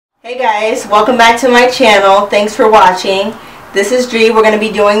Hey guys, welcome back to my channel. Thanks for watching. This is Dree. We're going to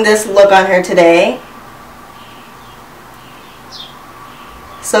be doing this look on her today.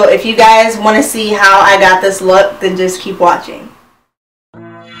 So if you guys want to see how I got this look, then just keep watching.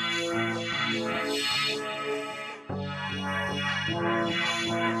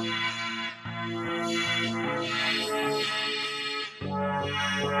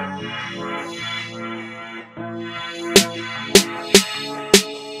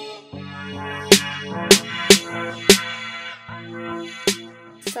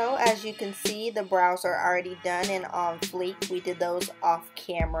 So as you can see, the brows are already done and on fleek. We did those off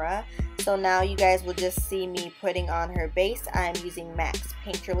camera. So now you guys will just see me putting on her base. I'm using MAC's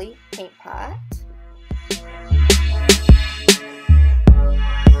Painterly Paint Pot.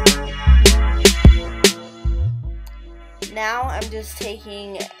 Now I'm just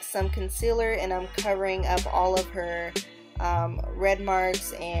taking some concealer and I'm covering up all of her red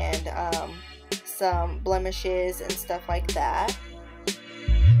marks and some blemishes and stuff like that.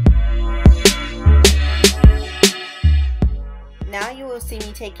 Now you will see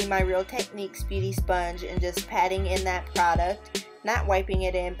me taking my Real Techniques beauty sponge and just patting in that product, not wiping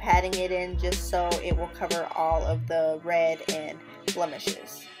it in, patting it in just so it will cover all of the red and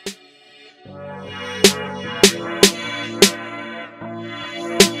blemishes.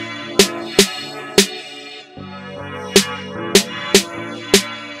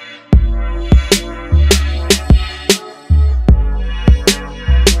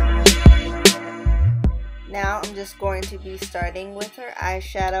 Now I'm just going to be starting with her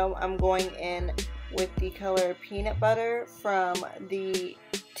eyeshadow. I'm going in with the color Peanut Butter from the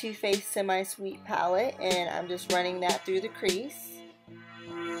Too Faced Semi-Sweet palette, and I'm just running that through the crease.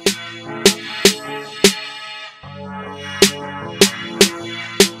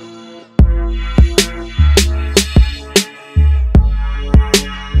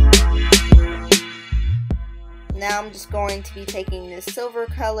 Now I'm just going to be taking this silver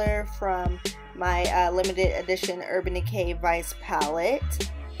color from my limited edition Urban Decay Vice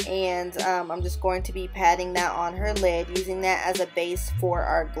palette, and I'm just going to be patting that on her lid, using that as a base for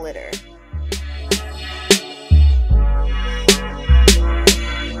our glitter.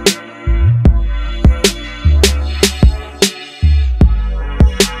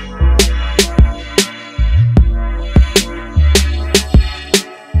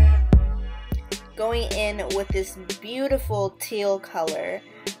 Going in with this beautiful teal color,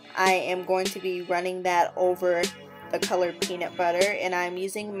 I am going to be running that over the color Peanut Butter, and I'm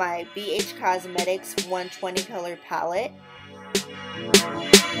using my BH Cosmetics 120 color palette.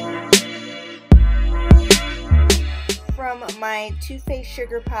 From my Too Faced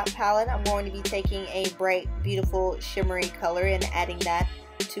Sugar Pop palette, I'm going to be taking a bright, beautiful, shimmery color and adding that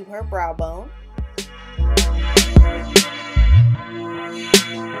to her brow bone.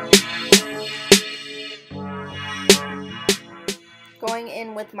 Going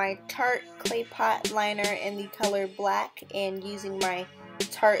in with my Tarte Clay Pot liner in the color Black, and using my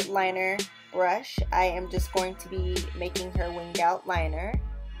Tarte liner brush, I am just going to be making her winged out liner.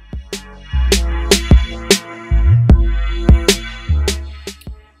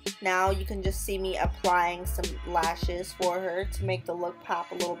 Now you can just see me applying some lashes for her to make the look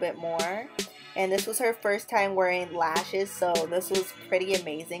pop a little bit more. And this was her first time wearing lashes, so this was pretty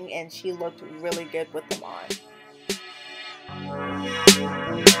amazing and she looked really good with them on.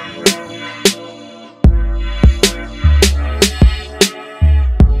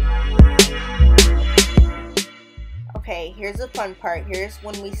 Okay, here's the fun part. Here's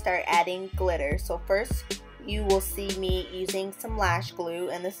when we start adding glitter. So first you will see me using some lash glue,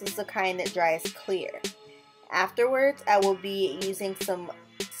 and this is the kind that dries clear. Afterwards I will be using some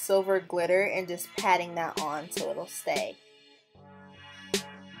silver glitter and just patting that on so it'll stay.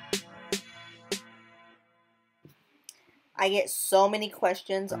 I get so many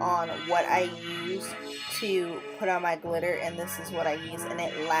questions on what I use to put on my glitter, and this is what I use, and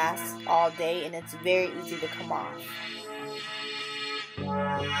it lasts all day and it's very easy to come off.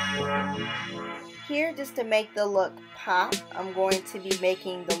 Here, just to make the look pop, I'm going to be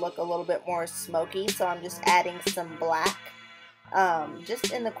making the look a little bit more smoky, so I'm just adding some black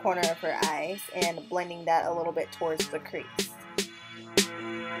just in the corner of her eyes and blending that a little bit towards the crease.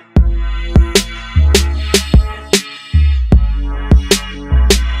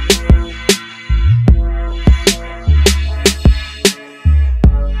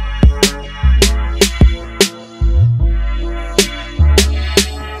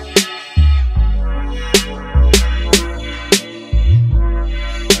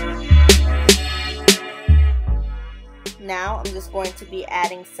 Now I'm just just going to be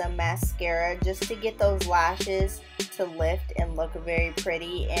adding some mascara just to get those lashes to lift and look very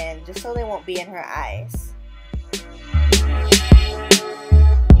pretty, and just so they won't be in her eyes.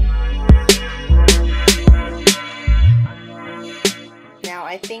 Now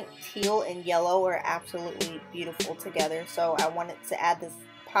I think teal and yellow are absolutely beautiful together, so I wanted to add this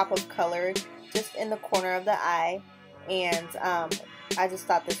pop of color just in the corner of the eye, and I just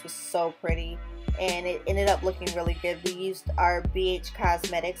thought this was so pretty, and it ended up looking really good. We used our BH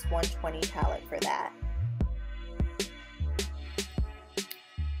Cosmetics 120 palette for that.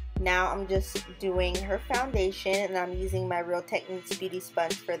 Now I'm just doing her foundation, and I'm using my Real Techniques Beauty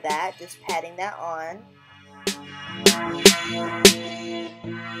Sponge for that, just patting that on.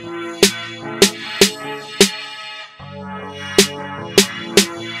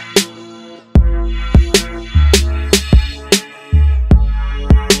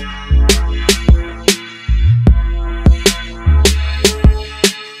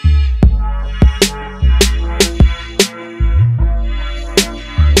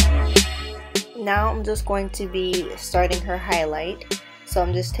 Now I'm just going to be starting her highlight. So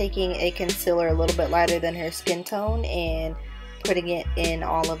I'm just taking a concealer a little bit lighter than her skin tone and putting it in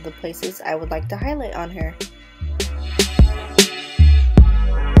all of the places I would like to highlight on her.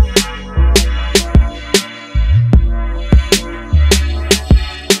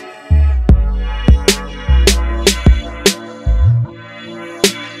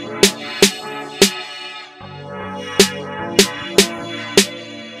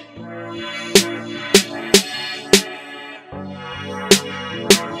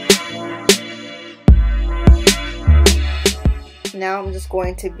 Now I'm just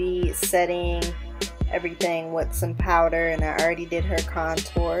going to be setting everything with some powder, and I already did her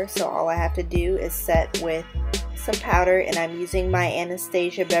contour, so all I have to do is set with some powder, and I'm using my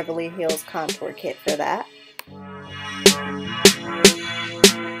Anastasia Beverly Hills contour kit for that.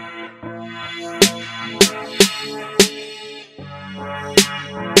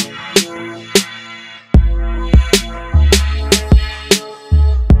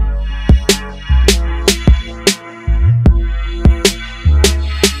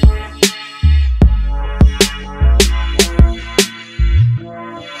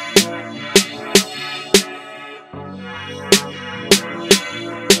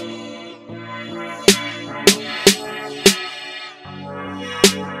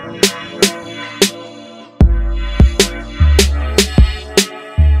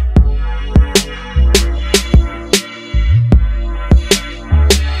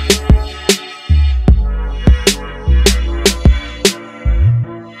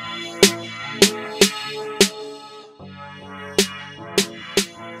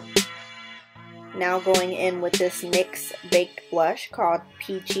 Now going in with this NYX Baked Blush called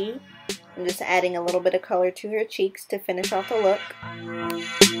Peachy. I'm just adding a little bit of color to her cheeks to finish off the look.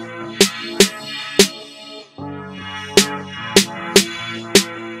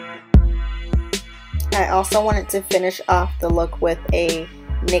 I also wanted to finish off the look with a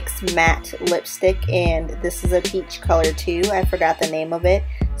NYX matte lipstick, and this is a peach color too. I forgot the name of it,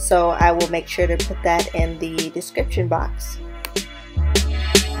 so I will make sure to put that in the description box.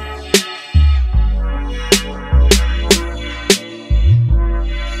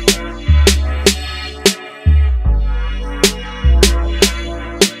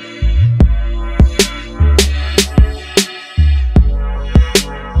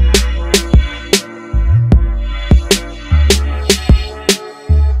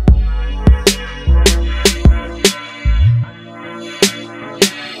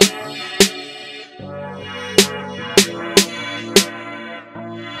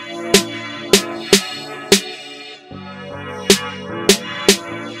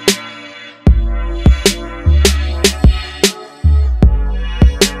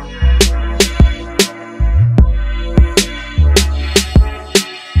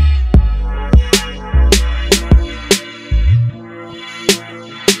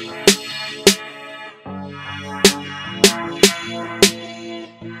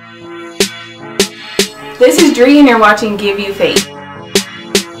 This is Dree and you're watching GiveYouFace.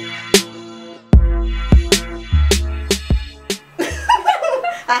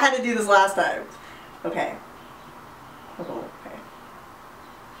 I had to do this last time. Okay. Hello, okay.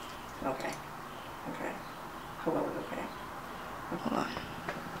 Okay. Okay. Hello, okay. Hold on.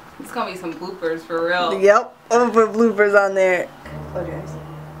 It's gonna be some bloopers for real. Yep. I'm gonna put bloopers on there. Close your eyes.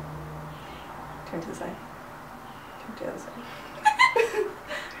 Turn to the side. Turn to the other side.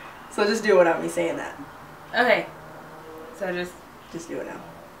 So just do it without me saying that. Okay. So just do it now.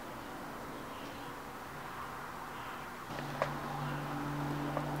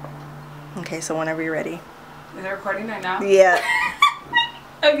 Okay, so whenever you're ready. Is it recording right now? Yeah.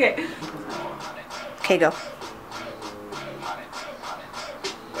 Okay. Okay, go.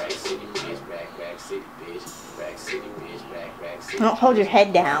 Don't hold your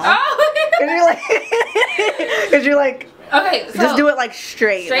head down. Oh! Because you're like, okay, so just do it like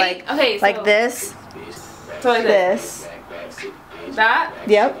straight. Straight? Like, okay, so like this. So like this. That?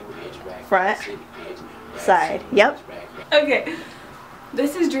 Yep. Front. Side. Yep. Okay.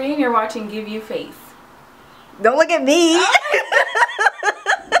 This is Dree and you're watching GiveYouFace. Don't look at me.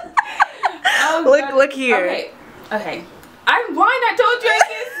 Oh, look here. Okay. Okay. I'm blind. I told you I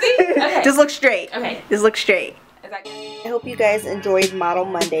can't see. Okay. Just look straight. Okay. Just look straight. I hope you guys enjoyed Model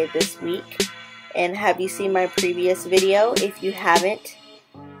Monday this week. And have you seen my previous video? If you haven't,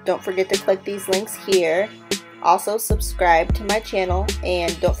 don't forget to click these links here. Also subscribe to my channel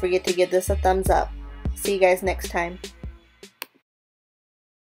and don't forget to give this a thumbs up. See you guys next time.